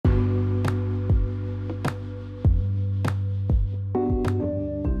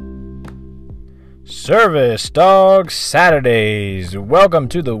Service Dog Saturdays. Welcome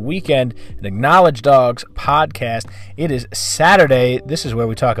to the Weekend and Acknowledge Dogs podcast. It is Saturday. This is where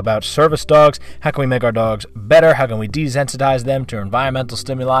we talk about service dogs. How can we make our dogs better? How can we desensitize them to environmental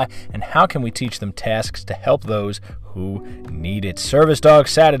stimuli? And how can we teach them tasks to help those who need it? Service Dog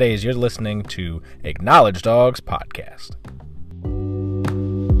Saturdays. You're listening to Acknowledge Dogs podcast.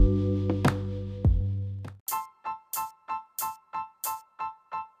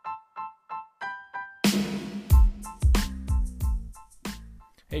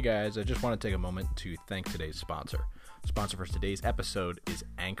 Hey guys, I just want to take a moment to thank today's sponsor. The sponsor for today's episode is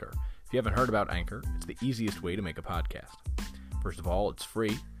Anchor. If you haven't heard about Anchor, it's the easiest way to make a podcast. First of all, it's free,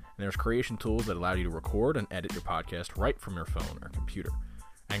 and there's creation tools that allow you to record and edit your podcast right from your phone or computer.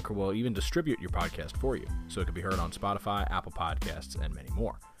 Anchor will even distribute your podcast for you, so it can be heard on Spotify, Apple Podcasts, and many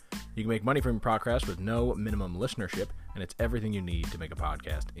more. You can make money from your podcast with no minimum listenership, and it's everything you need to make a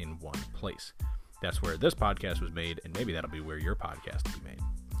podcast in one place. That's where this podcast was made, and maybe that'll be where your podcast will be made.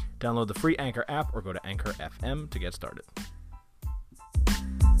 Download the free Anchor app or go to Anchor FM to get started.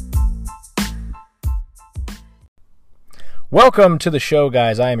 Welcome to the show,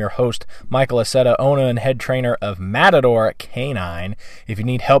 guys. I am your host, Michael Aceta, owner and head trainer of Matador Canine. If you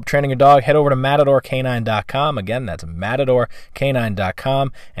need help training your dog, head over to MatadorCanine.com. Again, that's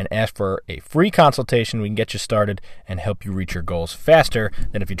MatadorCanine.com, and ask for a free consultation. We can get you started and help you reach your goals faster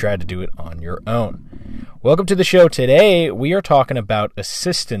than if you tried to do it on your own. Welcome to the show. Today, we are talking about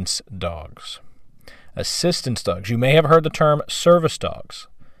assistance dogs. Assistance dogs. You may have heard the term service dogs.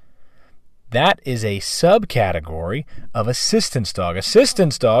 That is a subcategory of assistance dog.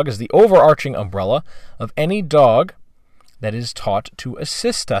 Assistance dog is the overarching umbrella of any dog that is taught to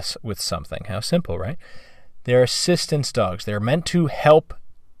assist us with something. How simple, right? They're assistance dogs. They're meant to help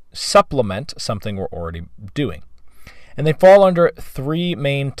supplement something we're already doing. And they fall under three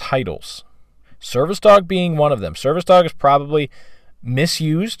main titles. Service dog being one of them. Service dog is probably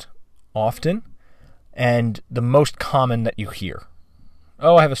misused often and the most common that you hear.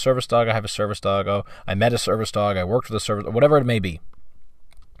 Oh, I have a service dog, Oh, I met a service dog, I worked with a service dog, whatever it may be.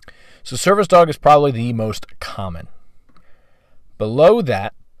 So service dog is probably the most common. Below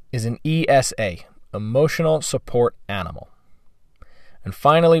that is an ESA, emotional support animal. And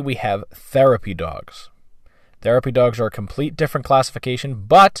finally, we have therapy dogs. Therapy dogs are a complete different classification,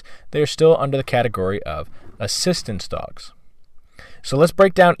 but they're still under the category of assistance dogs. So let's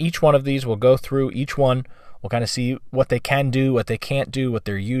break down each one of these. We'll go through each one. We'll kind of see what they can do, what they can't do, what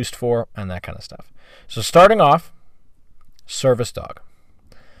they're used for, and that kind of stuff. So starting off, service dog.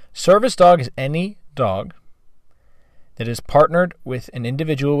 Service dog is any dog that is partnered with an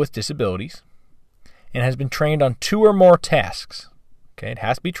individual with disabilities and has been trained on two or more tasks. Okay, it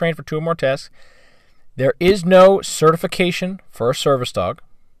has to be trained for two or more tasks. There is no certification for a service dog,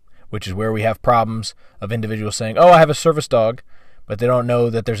 which is where we have problems of individuals saying, oh, I have a service dog, but they don't know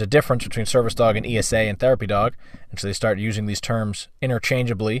that there's a difference between service dog and ESA and therapy dog, and so they start using these terms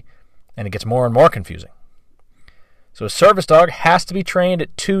interchangeably, and it gets more and more confusing. So a service dog has to be trained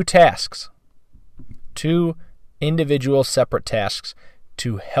at two tasks, two individual separate tasks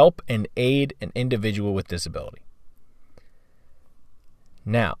to help and aid an individual with disability.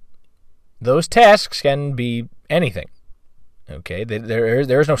 Now, those tasks can be anything. Okay, there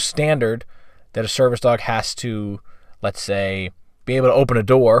is no standard that a service dog has to, let's say, be able to open a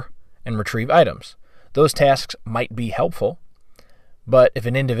door and retrieve items. Those tasks might be helpful, but if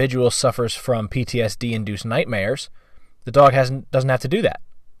an individual suffers from PTSD-induced nightmares, the dog doesn't have to do that.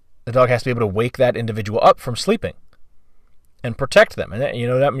 The dog has to be able to wake that individual up from sleeping and protect them. And you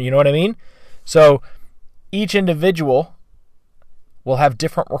know what I mean? So each individual will have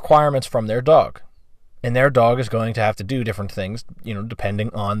different requirements from their dog, and their dog is going to have to do different things, depending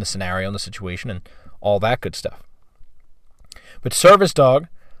on the scenario and the situation and all that good stuff. But service dog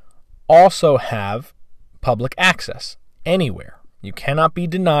also have public access anywhere. You cannot be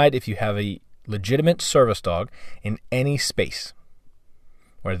denied if you have a legitimate service dog in any space,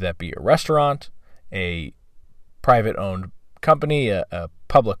 whether that be a restaurant, a private-owned company, a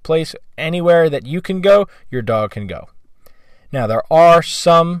public place, anywhere that you can go, your dog can go. Now, there are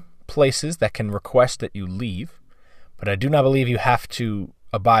some places that can request that you leave, but I do not believe you have to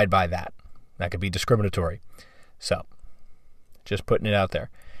abide by that. That could be discriminatory. So, just putting it out there.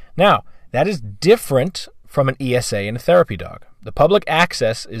 Now, that is different from an ESA and a therapy dog. The public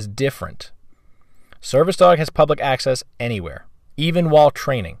access is different. Service dog has public access anywhere, even while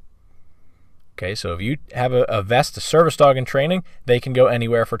training. Okay, so if you have a service dog in training, they can go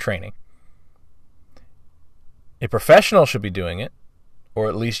anywhere for training. A professional should be doing it, or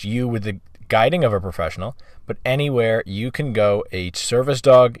at least you with the guiding of a professional, but anywhere you can go, a service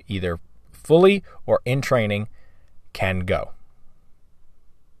dog, either fully or in training can go.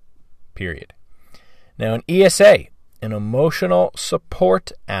 Period. Now, an ESA, an emotional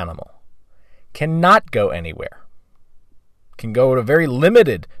support animal, cannot go anywhere. Can go to a very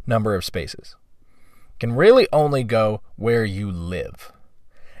limited number of spaces. Can really only go where you live.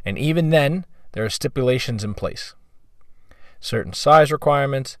 And even then, there are stipulations in place. Certain size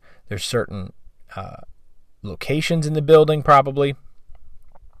requirements, there's certain locations in the building probably.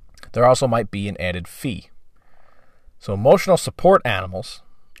 There also might be an added fee. So emotional support animals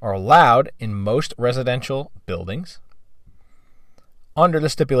are allowed in most residential buildings under the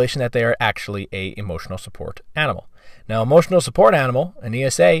stipulation that they are actually an emotional support animal. Now, emotional support animal, an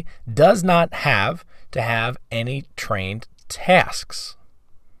ESA, does not have to have any trained tasks.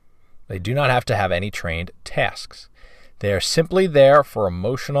 They do not have to have any trained tasks. They are simply there for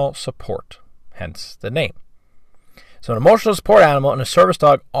emotional support, hence the name. So an emotional support animal and a service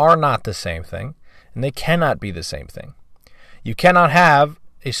dog are not the same thing, and they cannot be the same thing. You cannot have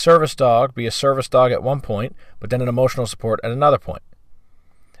a service dog be a service dog at one point, but then an emotional support at another point.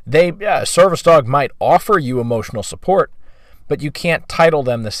 A service dog might offer you emotional support, but you can't title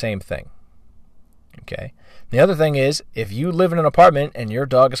them the same thing. Okay. The other thing is, if you live in an apartment and your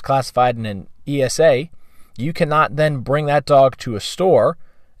dog is classified in an ESA, you cannot then bring that dog to a store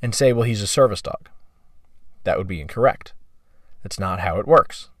and say, well, he's a service dog. That would be incorrect. That's not how it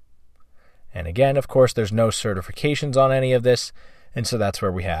works. And again, of course, there's no certifications on any of this, and so that's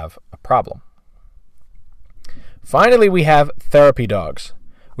where we have a problem. Finally, we have therapy dogs,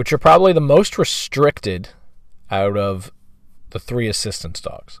 which are probably the most restricted out of the three assistance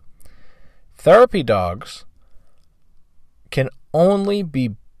dogs. Therapy dogs can only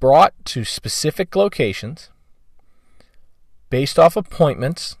be brought to specific locations based off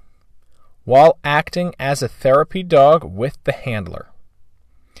appointments while acting as a therapy dog with the handler.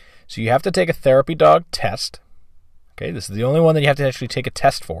 So you have to take a therapy dog test. Okay, this is the only one that you have to actually take a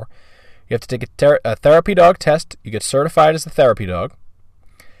test for. You have to take a therapy dog test. You get certified as a therapy dog.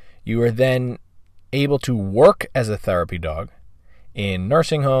 You are then able to work as a therapy dog in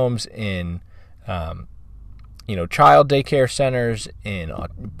nursing homes, in child daycare centers, in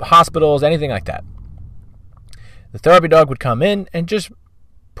hospitals, anything like that. The therapy dog would come in and just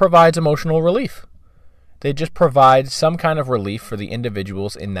provides emotional relief. They just provide some kind of relief for the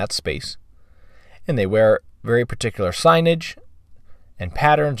individuals in that space. And they wear very particular signage and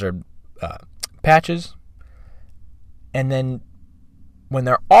patterns or patches. And then when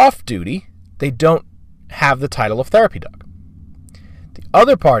they're off duty, they don't have the title of therapy dog. The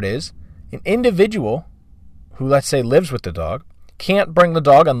other part is an individual who, let's say, lives with the dog can't bring the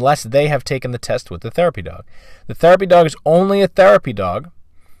dog unless they have taken the test with the therapy dog. The therapy dog is only a therapy dog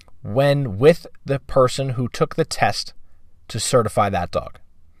when with the person who took the test to certify that dog.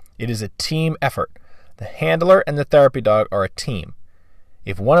 It is a team effort. The handler and the therapy dog are a team.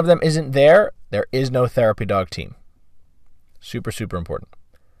 If one of them isn't there, there is no therapy dog team. Super, super important.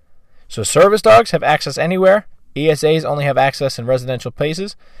 So service dogs have access anywhere. ESAs only have access in residential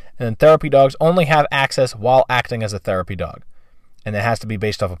places. And then therapy dogs only have access while acting as a therapy dog. And it has to be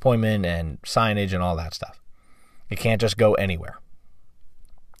based off appointment and signage and all that stuff. It can't just go anywhere.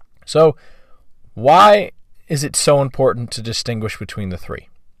 So why is it so important to distinguish between the three?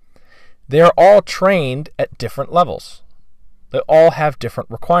 They are all trained at different levels. They all have different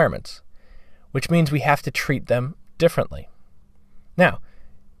requirements, which means we have to treat them differently. Now,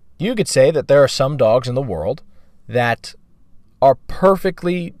 you could say that there are some dogs in the world that are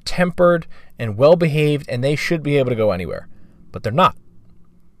perfectly tempered and well-behaved and they should be able to go anywhere, but they're not.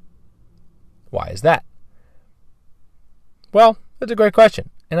 Why is that? Well, that's a great question,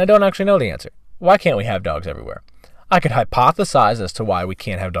 and I don't actually know the answer. Why can't we have dogs everywhere? I could hypothesize as to why we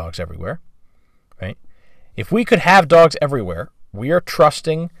can't have dogs everywhere, right? If we could have dogs everywhere, we are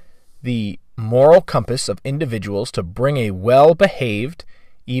trusting the moral compass of individuals to bring a well-behaved,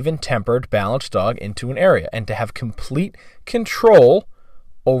 even-tempered, balanced dog into an area and to have complete control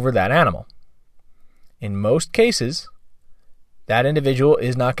over that animal. In most cases, that individual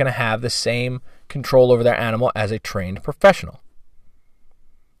is not going to have the same control over their animal as a trained professional.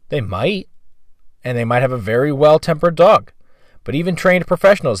 They might, and they might have a very well-tempered dog. But even trained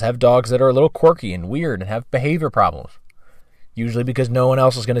professionals have dogs that are a little quirky and weird and have behavior problems. Usually because no one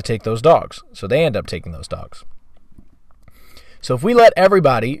else is going to take those dogs. So they end up taking those dogs. So if we let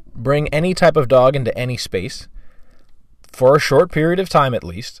everybody bring any type of dog into any space, for a short period of time at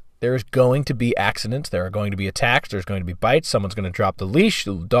least, there's going to be accidents. There are going to be attacks. There's going to be bites. Someone's going to drop the leash.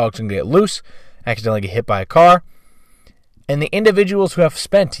 The dog's going to get loose, accidentally get hit by a car. And the individuals who have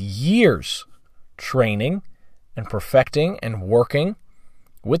spent years training and perfecting and working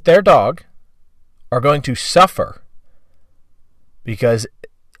with their dog are going to suffer because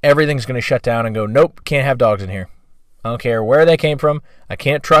everything's going to shut down and go, nope, can't have dogs in here. I don't care where they came from. I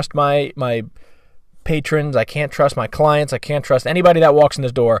can't trust my patrons. I can't trust my clients. I can't trust anybody that walks in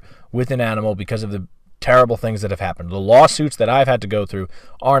this door with an animal because of the terrible things that have happened. The lawsuits that I've had to go through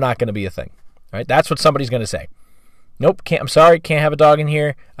are not going to be a thing. Right? That's what somebody's going to say. Nope, I'm sorry, can't have a dog in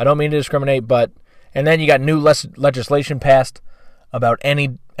here. I don't mean to discriminate, but... And then you got new legislation passed about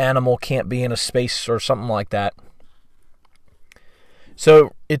any animal can't be in a space or something like that.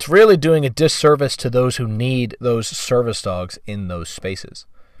 So it's really doing a disservice to those who need those service dogs in those spaces.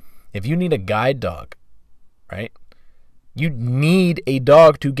 If you need a guide dog, right, you need a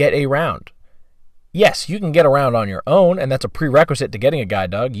dog to get around. Yes, you can get around on your own, and that's a prerequisite to getting a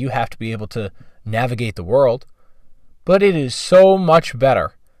guide dog. You have to be able to navigate the world. But it is so much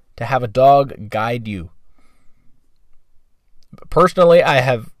better to have a dog guide you. Personally, I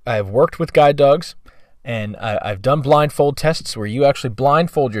have worked with guide dogs, and I've done blindfold tests where you actually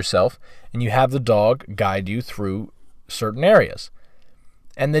blindfold yourself and you have the dog guide you through certain areas.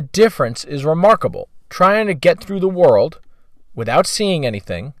 And the difference is remarkable. Trying to get through the world without seeing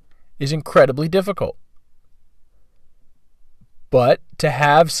anything is incredibly difficult. But to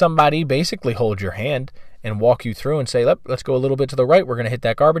have somebody basically hold your hand and walk you through and say, let's go a little bit to the right. We're going to hit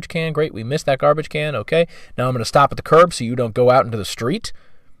that garbage can. Great, we missed that garbage can. Okay, now I'm going to stop at the curb so you don't go out into the street.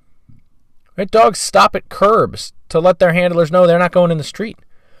 Right? Dogs stop at curbs to let their handlers know they're not going in the street.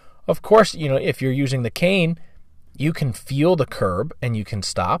 Of course, if you're using the cane, you can feel the curb and you can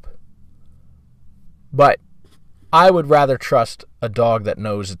stop. But I would rather trust a dog that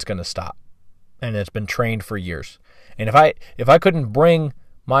knows it's going to stop and it's been trained for years. And if I couldn't bring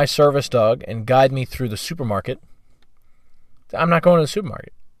my service dog and guide me through the supermarket, I'm not going to the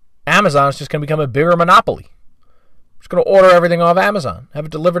supermarket. Amazon is just going to become a bigger monopoly. I'm just going to order everything off Amazon, have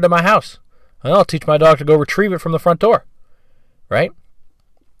it delivered to my house. And I'll teach my dog to go retrieve it from the front door. Right?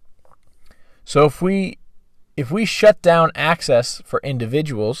 So if we shut down access for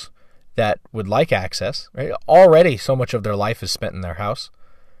individuals that would like access, right? Already so much of their life is spent in their house.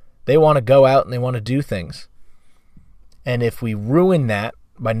 They want to go out and they want to do things. And if we ruin that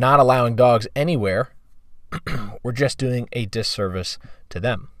by not allowing dogs anywhere, we're just doing a disservice to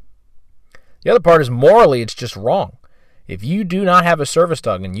them. The other part is morally, it's just wrong. If you do not have a service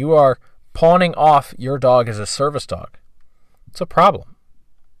dog and you are pawning off your dog as a service dog, it's a problem.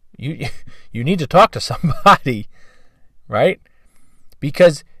 You need to talk to somebody, right?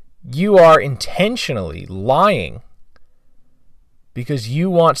 Because you are intentionally lying because you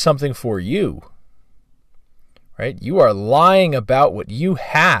want something for you. Right? You are lying about what you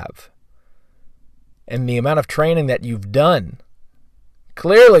have and the amount of training that you've done.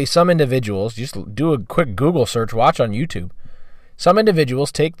 Clearly, some individuals, just do a quick Google search, watch on YouTube. Some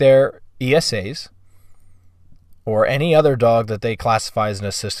individuals take their ESAs or any other dog that they classify as an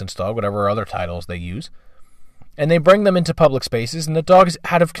assistance dog, whatever other titles they use, and they bring them into public spaces, and the dog is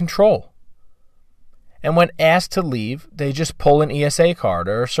out of control. And when asked to leave, they just pull an ESA card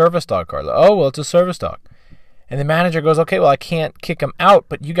or a service dog card. Oh, well, it's a service dog. And the manager goes, okay, well, I can't kick him out,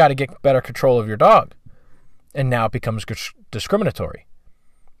 but you got to get better control of your dog. And now it becomes discriminatory.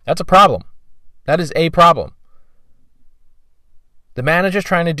 That's a problem. That is a problem. The manager's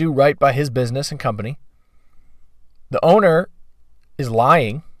trying to do right by his business and company. The owner is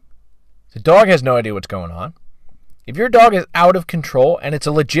lying. The dog has no idea what's going on. If your dog is out of control and it's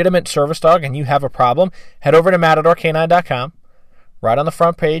a legitimate service dog and you have a problem, head over to MatadorK9.com. Right on the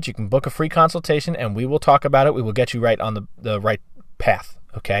front page, you can book a free consultation, and we will talk about it. We will get you right on the right path,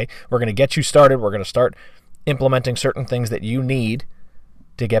 okay? We're going to get you started. We're going to start implementing certain things that you need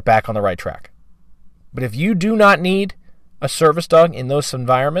to get back on the right track. But if you do not need a service dog in those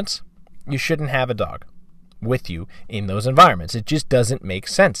environments, you shouldn't have a dog with you in those environments. It just doesn't make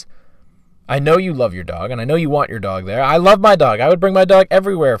sense. I know you love your dog, and I know you want your dog there. I love my dog. I would bring my dog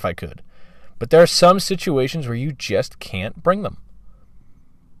everywhere if I could. But there are some situations where you just can't bring them.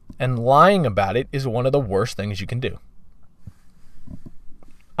 And lying about it is one of the worst things you can do.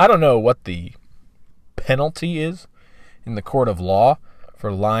 I don't know what the penalty is in the court of law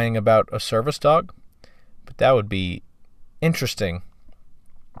for lying about a service dog, but that would be interesting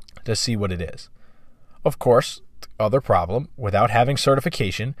to see what it is. Of course, the other problem without having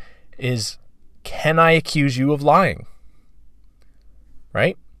certification is, can I accuse you of lying?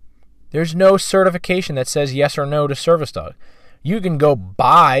 Right? There's no certification that says yes or no to service dog. You can go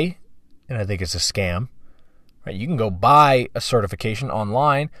buy, and I think it's a scam, right? You can go buy a certification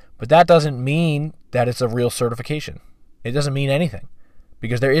online, but that doesn't mean that it's a real certification. It doesn't mean anything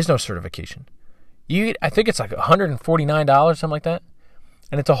because there is no certification. I think it's like $149, something like that.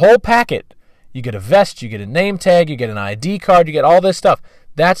 And it's a whole packet. You get a vest, you get a name tag, you get an ID card, you get all this stuff.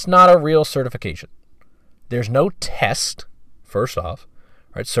 That's not a real certification. There's no test, first off.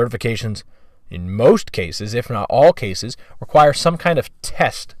 Right? Certifications, in most cases, if not all cases, require some kind of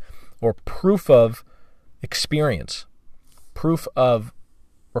test or proof of experience, proof of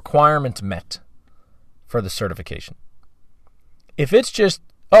requirements met for the certification. If it's just,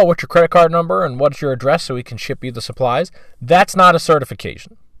 oh, what's your credit card number and what's your address so we can ship you the supplies, that's not a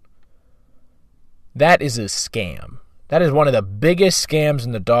certification. That is a scam. That is one of the biggest scams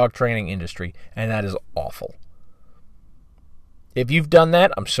in the dog training industry, and that is awful. If you've done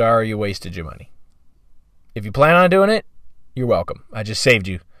that, I'm sorry you wasted your money. If you plan on doing it, you're welcome. I just saved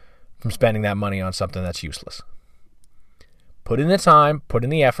you from spending that money on something that's useless. Put in the time, put in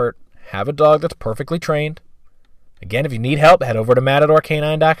the effort, have a dog that's perfectly trained. Again, if you need help, head over to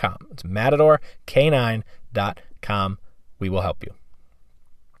MatadorCanine.com. It's MatadorCanine.com. We will help you.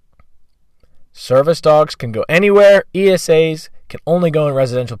 Service dogs can go anywhere. ESAs can only go in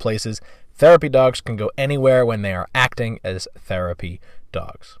residential places. Therapy dogs can go anywhere when they are acting as therapy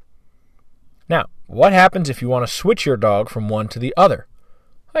dogs. Now, what happens if you want to switch your dog from one to the other?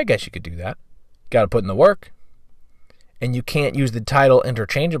 I guess you could do that. Got to put in the work. And you can't use the title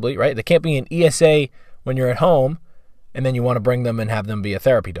interchangeably, right? They can't be an ESA when you're at home, and then you want to bring them and have them be a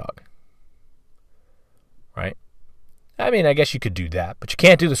therapy dog. Right? I mean, I guess you could do that, but you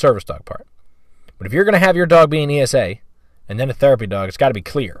can't do the service dog part. But if you're going to have your dog be an ESA and then a therapy dog, it's got to be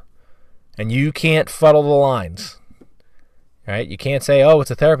clear. And you can't fuddle the lines. Right? You can't say, oh,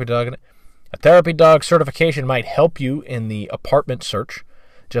 it's a therapy dog. A therapy dog certification might help you in the apartment search,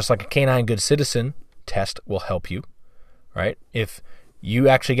 just like a Canine Good Citizen test will help you. Right? If you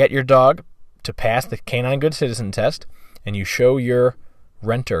actually get your dog to pass the Canine Good Citizen test and you show your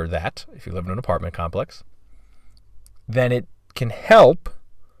renter that, if you live in an apartment complex, then it can help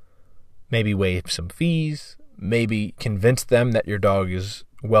maybe waive some fees, maybe convince them that your dog is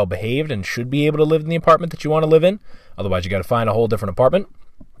well behaved and should be able to live in the apartment that you want to live in. Otherwise, you got to find a whole different apartment.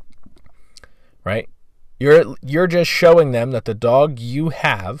 Right? You're just showing them that the dog you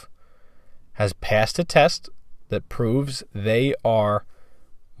have has passed a test that proves they are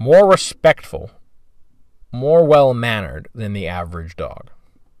more respectful, more well-mannered than the average dog.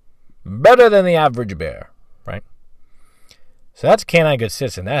 Better than the average bear, right? So that's Canine Good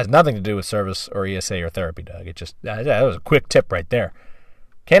Citizen. That has nothing to do with service or ESA or therapy dog. It just, that was a quick tip right there.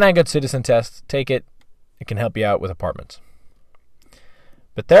 Canine Good Citizen test, take it. It can help you out with apartments.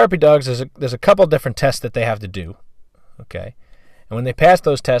 But therapy dogs, there's a couple different tests that they have to do, okay? And when they pass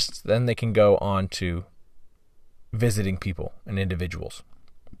those tests, then they can go on to visiting people and individuals.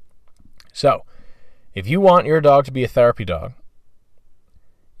 So, if you want your dog to be a therapy dog,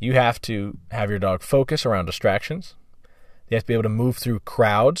 you have to have your dog focus around distractions. They have to be able to move through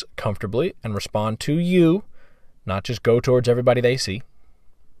crowds comfortably and respond to you, not just go towards everybody they see.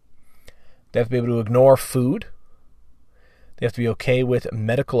 They have to be able to ignore food. They have to be okay with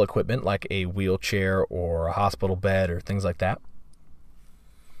medical equipment like a wheelchair or a hospital bed or things like that.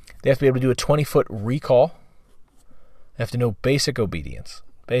 They have to be able to do a 20-foot recall. They have to know basic obedience.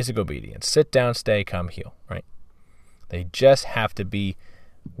 Basic obedience. Sit down, stay, come, heel, right? They just have to be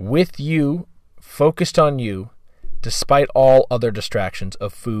with you, focused on you, despite all other distractions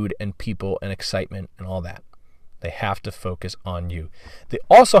of food and people and excitement and all that. They have to focus on you. They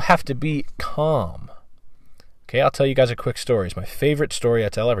also have to be calm. Okay, I'll tell you guys a quick story. It's my favorite story I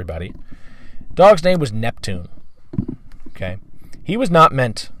tell everybody. Dog's name was Neptune. Okay? He was not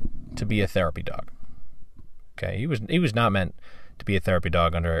meant to be a therapy dog. Okay? He was not meant to be a therapy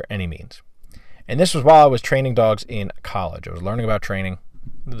dog under any means. And this was while I was training dogs in college. I was learning about training.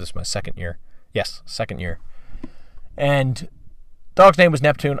 This is my second year. Yes, second year. And dog's name was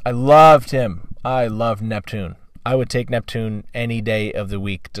Neptune. I loved him. I loved Neptune. I would take Neptune any day of the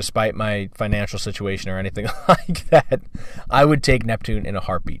week, despite my financial situation or anything like that. I would take Neptune in a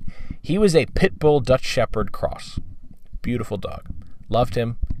heartbeat. He was a pit bull Dutch Shepherd cross. Beautiful dog. Loved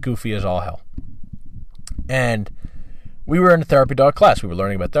him. Goofy as all hell. And we were in a therapy dog class. We were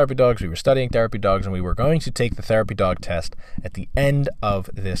learning about therapy dogs. We were studying therapy dogs, and we were going to take the therapy dog test at the end of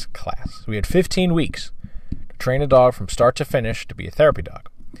this class. So we had 15 weeks to train a dog from start to finish to be a therapy dog.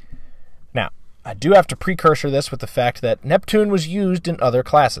 Now, I do have to precursor this with the fact that Neptune was used in other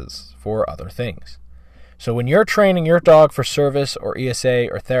classes for other things. So when you're training your dog for service or ESA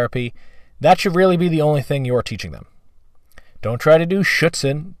or therapy, that should really be the only thing you're teaching them. Don't try to do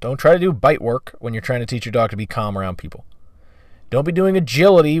schutzen. Don't try to do bite work when you're trying to teach your dog to be calm around people. Don't be doing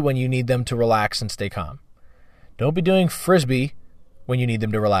agility when you need them to relax and stay calm. Don't be doing frisbee when you need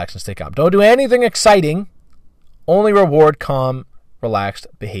them to relax and stay calm. Don't do anything exciting. Only reward calm relaxed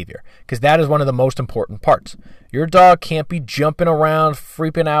behavior, because that is one of the most important parts. Your dog can't be jumping around,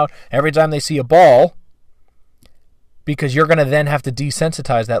 freaking out every time they see a ball, because you're going to then have to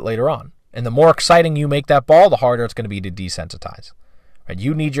desensitize that later on. And the more exciting you make that ball, the harder it's going to be to desensitize. Right?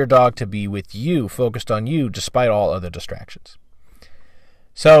 You need your dog to be with you, focused on you, despite all other distractions.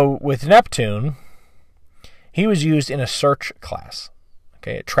 So with Neptune, he was used in a search class,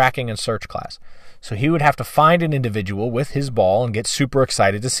 okay, a tracking and search class. So he would have to find an individual with his ball and get super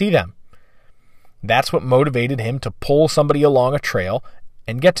excited to see them. That's what motivated him to pull somebody along a trail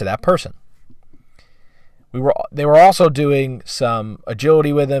and get to that person. They were also doing some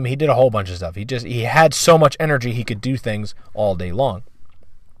agility with him. He did a whole bunch of stuff. He had so much energy he could do things all day long.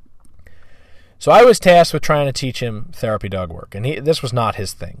 So I was tasked with trying to teach him therapy dog work, and this was not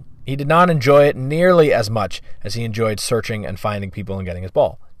his thing. He did not enjoy it nearly as much as he enjoyed searching and finding people and getting his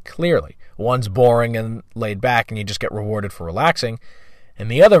ball. Clearly, one's boring and laid back, and you just get rewarded for relaxing, and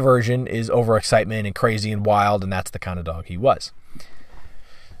the other version is overexcitement and crazy and wild, and that's the kind of dog he was.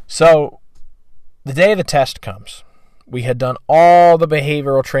 So the day of the test comes. We had done all the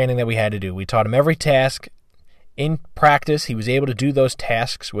behavioral training that we had to do. We taught him every task. In practice, he was able to do those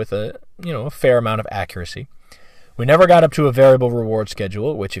tasks with a fair amount of accuracy. We never got up to a variable reward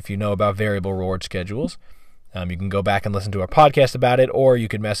schedule, which if you know about variable reward schedules, you can go back and listen to our podcast about it, or you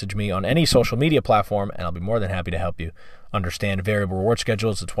could message me on any social media platform, and I'll be more than happy to help you understand variable reward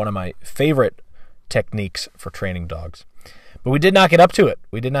schedules. It's one of my favorite techniques for training dogs. But we did not get up to it.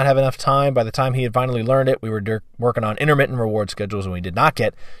 We did not have enough time. By the time he had finally learned it, we were working on intermittent reward schedules, and we did not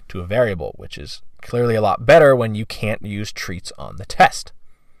get to a variable, which is clearly a lot better when you can't use treats on the test.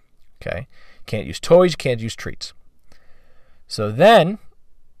 Okay? Can't use toys, you can't use treats. So then,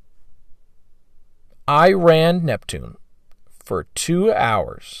 I ran Neptune for 2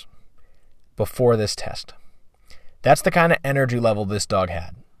 hours before this test. That's the kind of energy level this dog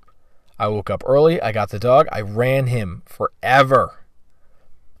had. I woke up early, I got the dog, I ran him forever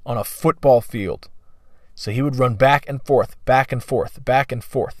on a football field. So he would run back and forth, back and forth, back and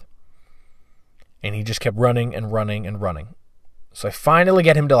forth. And he just kept running and running and running. So I finally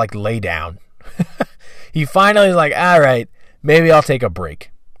get him to lay down. He finally is like, all right, maybe I'll take a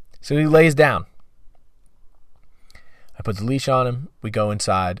break. So he lays down. I put the leash on him. We go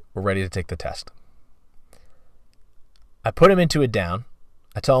inside. We're ready to take the test. I put him into a down.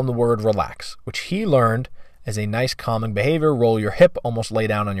 I tell him the word relax, which he learned as a nice calming behavior. Roll your hip, almost lay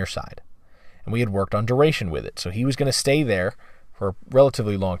down on your side. And we had worked on duration with it. So he was going to stay there for a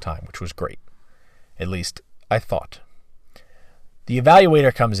relatively long time, which was great. At least I thought. The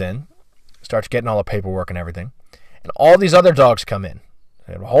evaluator comes in, starts getting all the paperwork and everything, and all these other dogs come in.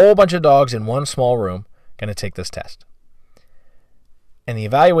 I have a whole bunch of dogs in one small room going to take this test. And the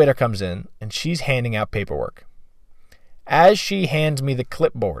evaluator comes in, and she's handing out paperwork. As she hands me the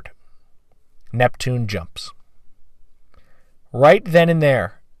clipboard, Neptune jumps. Right then and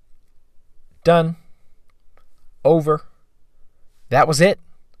there. Done. Over. That was it.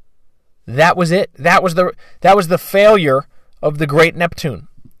 That was it. That was the failure of the great Neptune.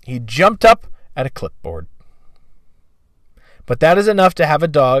 He jumped up at a clipboard. But that is enough to have a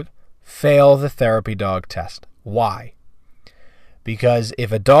dog fail the therapy dog test. Why? Because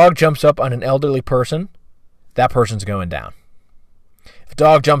if a dog jumps up on an elderly person, that person's going down. If a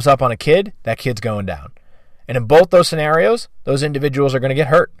dog jumps up on a kid, that kid's going down. And in both those scenarios, those individuals are going to get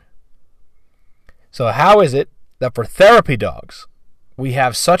hurt. So how is it that for therapy dogs, we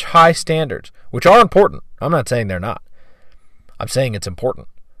have such high standards, which are important? I'm not saying they're not. I'm saying it's important.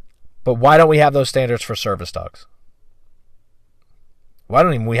 But why don't we have those standards for service dogs? Why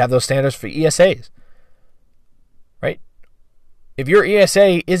don't we have those standards for ESAs? Right? If your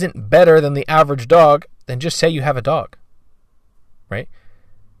ESA isn't better than the average dog, then just say you have a dog. Right?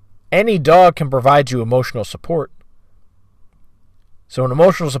 Any dog can provide you emotional support. So an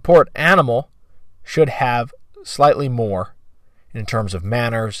emotional support animal should have slightly more in terms of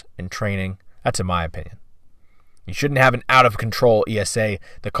manners and training. That's in my opinion. You shouldn't have an out-of-control ESA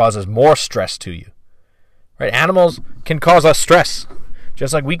that causes more stress to you. Right? Animals can cause us stress,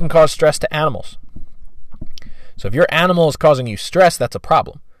 just like we can cause stress to animals. So if your animal is causing you stress, that's a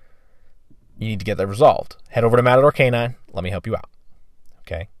problem. You need to get that resolved. Head over to Matador Canine. Let me help you out.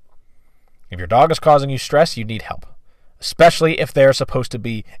 Okay? If your dog is causing you stress, you need help. Especially if they're supposed to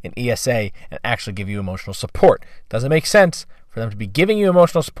be an ESA and actually give you emotional support. Doesn't make sense for them to be giving you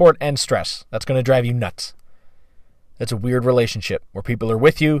emotional support and stress. That's going to drive you nuts. That's a weird relationship where people are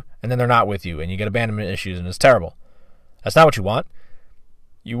with you and then they're not with you and you get abandonment issues and it's terrible. That's not what you want.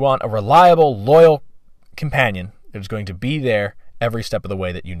 You want a reliable, loyal companion that is going to be there every step of the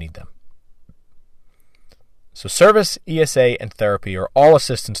way that you need them. So service, ESA, and therapy are all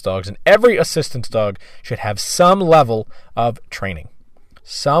assistance dogs, and every assistance dog should have some level of training,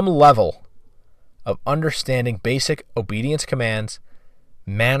 some level of understanding basic obedience commands,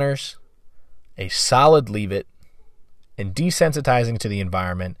 manners, a solid leave it, and desensitizing to the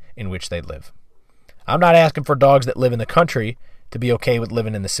environment in which they live. I'm not asking for dogs that live in the country to be okay with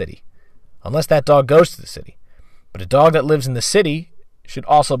living in the city, unless that dog goes to the city. But a dog that lives in the city should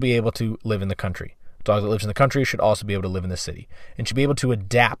also be able to live in the country. A dog that lives in the country should also be able to live in the city and should be able to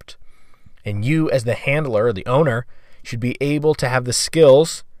adapt. And you, as the handler, the owner, should be able to have the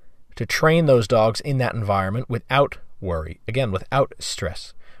skills to train those dogs in that environment without worry. Again, without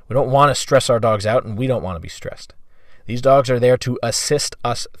stress. We don't want to stress our dogs out, and we don't want to be stressed. These dogs are there to assist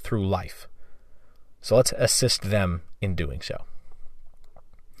us through life. So let's assist them in doing so.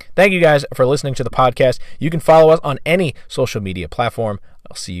 Thank you guys for listening to the podcast. You can follow us on any social media platform.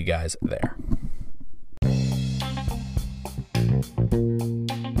 I'll see you guys there.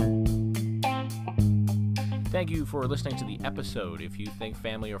 Thank you for listening to the episode. If you think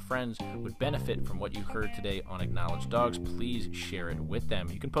family or friends would benefit from what you heard today on Acknowledge Dogs, please share it with them.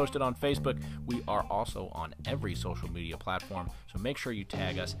 You can post it on Facebook. We are also on every social media platform, so make sure you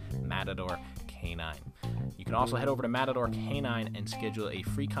tag us, Matador Canine. You can also head over to Matador Canine and schedule a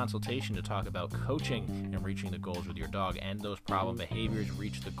free consultation to talk about coaching and reaching the goals with your dog and those problem behaviors.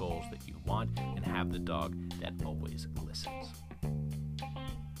 Reach the goals that you want and have the dog that always listens.